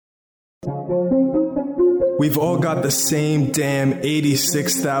We've all got the same damn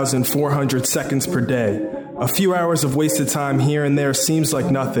 86,400 seconds per day. A few hours of wasted time here and there seems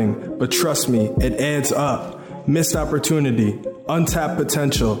like nothing, but trust me, it adds up. Missed opportunity, untapped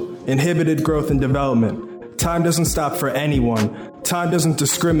potential, inhibited growth and development. Time doesn't stop for anyone. Time doesn't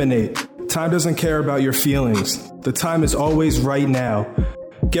discriminate. Time doesn't care about your feelings. The time is always right now.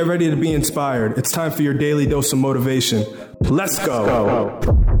 Get ready to be inspired. It's time for your daily dose of motivation. Let's go.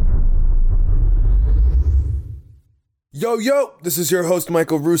 Yo, this is your host,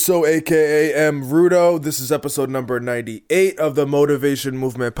 Michael Russo, aka M. Rudo. This is episode number 98 of the Motivation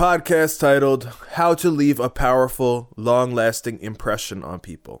Movement podcast titled, How to Leave a Powerful, Long-Lasting Impression on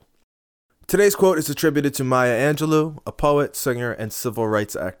People. Today's quote is attributed to Maya Angelou, a poet, singer, and civil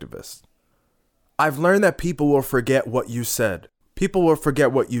rights activist. I've learned that people will forget what you said. People will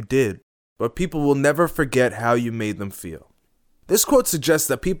forget what you did, but people will never forget how you made them feel. This quote suggests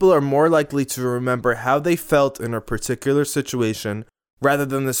that people are more likely to remember how they felt in a particular situation rather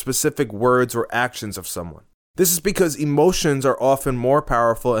than the specific words or actions of someone. This is because emotions are often more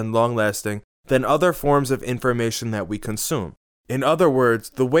powerful and long-lasting than other forms of information that we consume. In other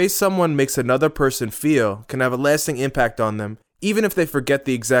words, the way someone makes another person feel can have a lasting impact on them, even if they forget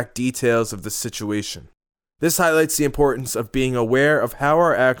the exact details of the situation. This highlights the importance of being aware of how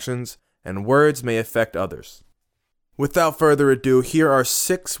our actions and words may affect others. Without further ado, here are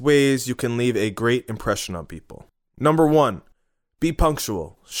 6 ways you can leave a great impression on people. Number 1, be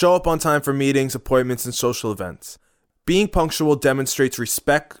punctual. Show up on time for meetings, appointments, and social events. Being punctual demonstrates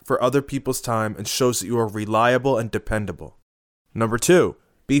respect for other people's time and shows that you are reliable and dependable. Number 2,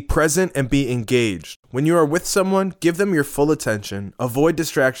 be present and be engaged. When you are with someone, give them your full attention, avoid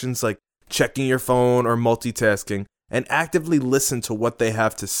distractions like checking your phone or multitasking, and actively listen to what they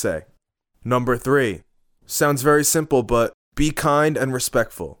have to say. Number 3, sounds very simple, but be kind and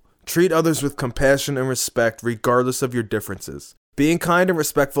respectful. Treat others with compassion and respect regardless of your differences. Being kind and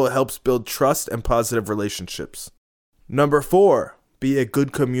respectful helps build trust and positive relationships. Number 4, be a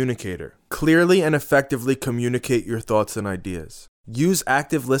good communicator. Clearly and effectively communicate your thoughts and ideas. Use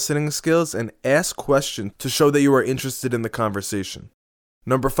active listening skills and ask questions to show that you are interested in the conversation.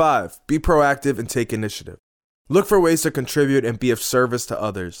 Number 5, be proactive and take initiative. Look for ways to contribute and be of service to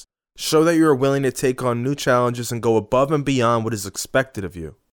others. Show that you are willing to take on new challenges and go above and beyond what is expected of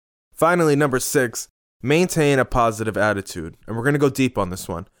you. Finally, number 6, maintain a positive attitude. And we're going to go deep on this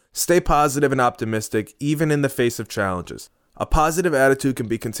one. Stay positive and optimistic, even in the face of challenges. A positive attitude can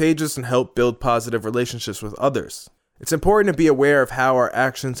be contagious and help build positive relationships with others. It's important to be aware of how our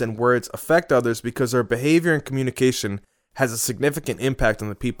actions and words affect others because our behavior and communication has a significant impact on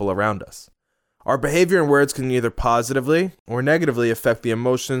the people around us. Our behavior and words can either positively or negatively affect the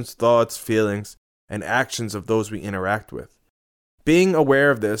emotions, thoughts, feelings, and actions of those we interact with. Being aware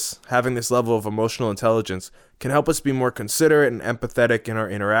of this, having this level of emotional intelligence, can help us be more considerate and empathetic in our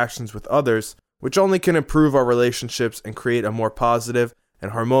interactions with others, which only can improve our relationships and create a more positive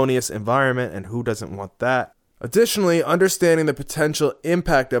and harmonious environment, and who doesn't want that? Additionally, understanding the potential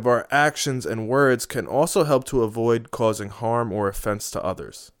impact of our actions and words can also help to avoid causing harm or offense to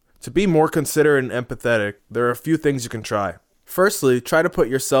others. To be more considerate and empathetic, there are a few things you can try. Firstly, try to put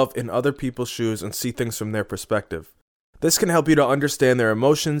yourself in other people's shoes and see things from their perspective. This can help you to understand their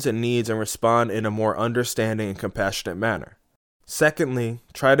emotions and needs and respond in a more understanding and compassionate manner. Secondly,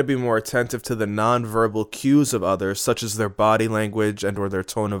 try to be more attentive to the nonverbal cues of others, such as their body language and/or their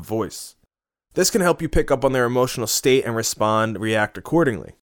tone of voice. This can help you pick up on their emotional state and react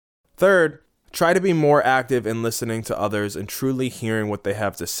accordingly. Third, try to be more active in listening to others and truly hearing what they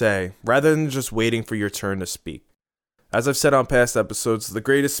have to say, rather than just waiting for your turn to speak. As I've said on past episodes, the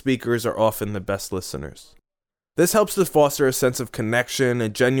greatest speakers are often the best listeners. This helps to foster a sense of connection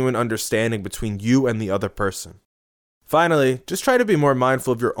and genuine understanding between you and the other person. Finally, just try to be more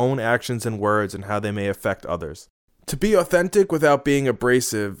mindful of your own actions and words and how they may affect others. To be authentic without being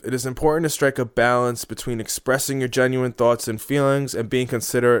abrasive, it is important to strike a balance between expressing your genuine thoughts and feelings and being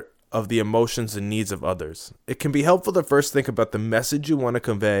considerate of the emotions and needs of others. It can be helpful to first think about the message you want to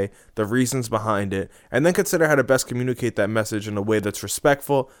convey, the reasons behind it, and then consider how to best communicate that message in a way that's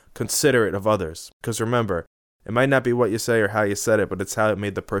respectful, considerate of others. Because remember, it might not be what you say or how you said it, but it's how it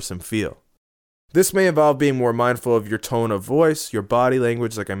made the person feel. This may involve being more mindful of your tone of voice, your body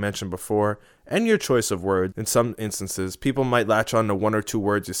language, like I mentioned before, and your choice of words. In some instances, people might latch on to 1 or 2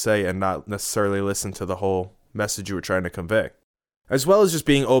 words you say and not necessarily listen to the whole message you were trying to convey. As well as just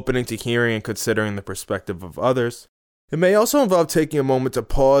being open to hearing and considering the perspective of others, it may also involve taking a moment to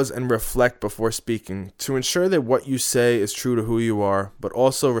pause and reflect before speaking to ensure that what you say is true to who you are, but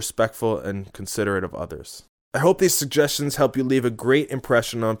also respectful and considerate of others. I hope these suggestions help you leave a great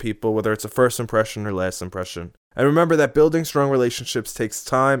impression on people, whether it's a first impression or last impression. And remember that building strong relationships takes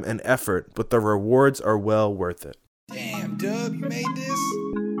time and effort, but the rewards are well worth it. Damn, Dub, you made this?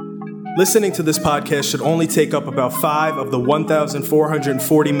 Listening to this podcast should only take up about 5 of the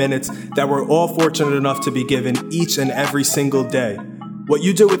 1,440 minutes that we're all fortunate enough to be given each and every single day. What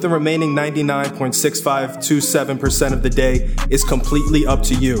you do with the remaining 99.6527% of the day is completely up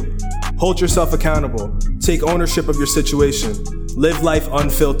to you. Hold yourself accountable. Take ownership of your situation. Live life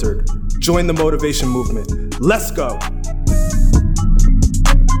unfiltered. Join the motivation movement. Let's go!